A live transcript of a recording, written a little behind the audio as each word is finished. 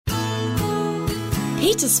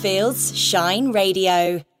Petersfield's Shine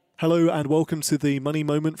Radio. Hello and welcome to the Money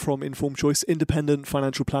Moment from Informed Choice Independent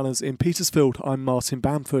Financial Planners in Petersfield. I'm Martin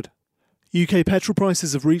Bamford. UK petrol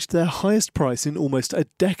prices have reached their highest price in almost a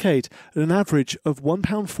decade, at an average of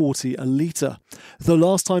 £1.40 a litre. The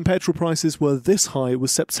last time petrol prices were this high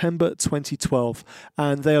was September 2012,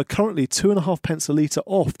 and they are currently 2.5 a litre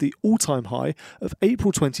off the all-time high of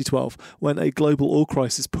April 2012, when a global oil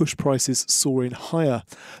crisis pushed prices soaring higher.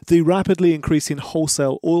 The rapidly increasing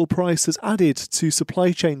wholesale oil price has added to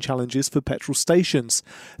supply chain challenges for petrol stations.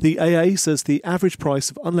 The AA says the average price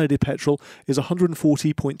of unleaded petrol is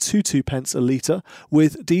 140.22 a litre,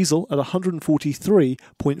 with diesel at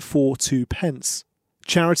 143.42.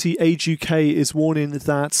 Charity Age UK is warning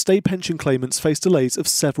that state pension claimants face delays of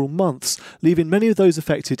several months, leaving many of those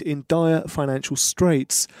affected in dire financial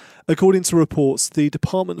straits. According to reports, the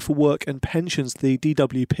Department for Work and Pensions, the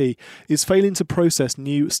DWP, is failing to process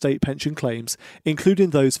new state pension claims,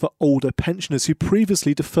 including those for older pensioners who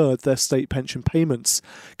previously deferred their state pension payments.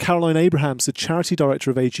 Caroline Abrahams, the Charity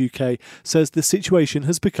Director of Age UK, says the situation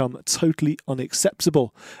has become totally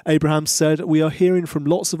unacceptable. Abrahams said, "We are hearing from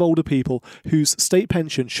lots of older people whose state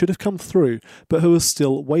pension should have come through, but who are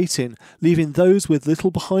still waiting, leaving those with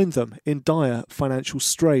little behind them in dire financial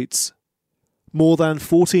straits." More than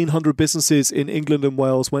 1,400 businesses in England and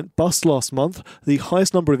Wales went bust last month, the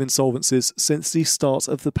highest number of insolvencies since the start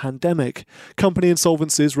of the pandemic. Company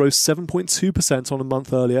insolvencies rose 7.2% on a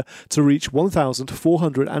month earlier to reach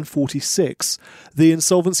 1,446. The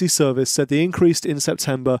Insolvency Service said the increase in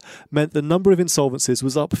September meant the number of insolvencies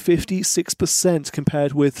was up 56%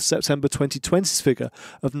 compared with September 2020's figure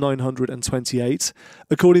of 928.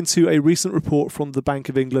 According to a recent report from the Bank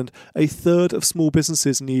of England, a third of small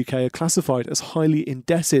businesses in the UK are classified as highly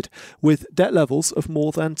indebted, with debt levels of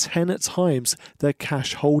more than 10 times their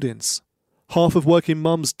cash holdings. Half of working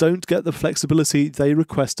mums don't get the flexibility they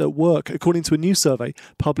request at work, according to a new survey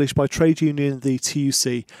published by trade union the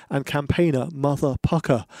TUC and campaigner Mother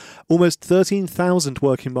Pucker. Almost 13,000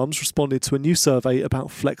 working mums responded to a new survey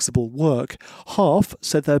about flexible work. Half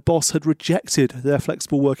said their boss had rejected their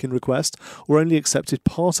flexible working request or only accepted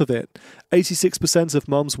part of it. 86% of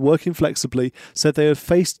mums working flexibly said they have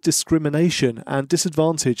faced discrimination and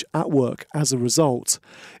disadvantage at work as a result.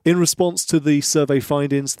 In response to the survey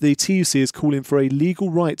findings, the TUC is calling for a legal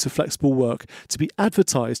right to flexible work to be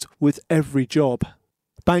advertised with every job.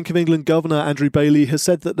 Bank of England Governor Andrew Bailey has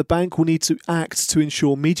said that the bank will need to act to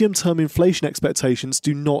ensure medium-term inflation expectations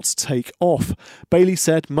do not take off. Bailey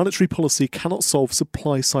said monetary policy cannot solve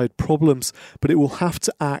supply-side problems, but it will have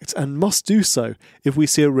to act and must do so if we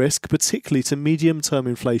see a risk, particularly to medium-term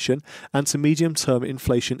inflation and to medium-term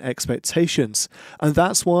inflation expectations. And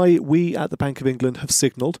that's why we at the Bank of England have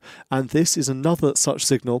signalled, and this is another such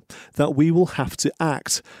signal, that we will have to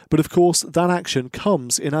act. But of course, that action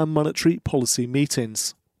comes in our monetary policy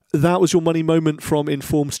meetings. That was your Money Moment from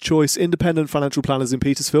Informed Choice Independent Financial Planners in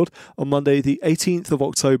Petersfield on Monday the 18th of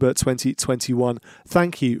October 2021.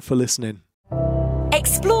 Thank you for listening.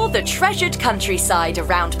 Explore the treasured countryside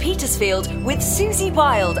around Petersfield with Susie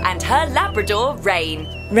Wild and her Labrador, Rain.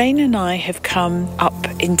 Rain and I have come up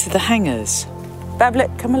into the hangars.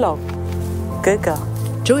 Bablet, come along. Good girl.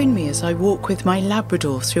 Join me as I walk with my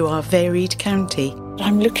Labrador through our varied county.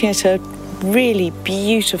 I'm looking at a really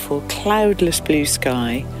beautiful cloudless blue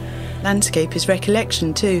sky. Landscape is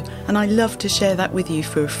recollection too, and I love to share that with you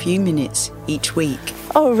for a few minutes each week.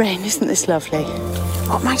 Oh, Rain, isn't this lovely?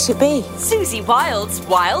 What might it be? Susie Wild's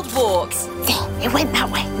Wild Walks. There, it went that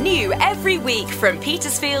way. New every week from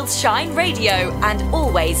Petersfield's Shine Radio and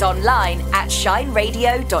always online at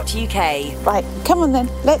shineradio.uk. Right, come on then,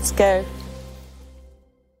 let's go.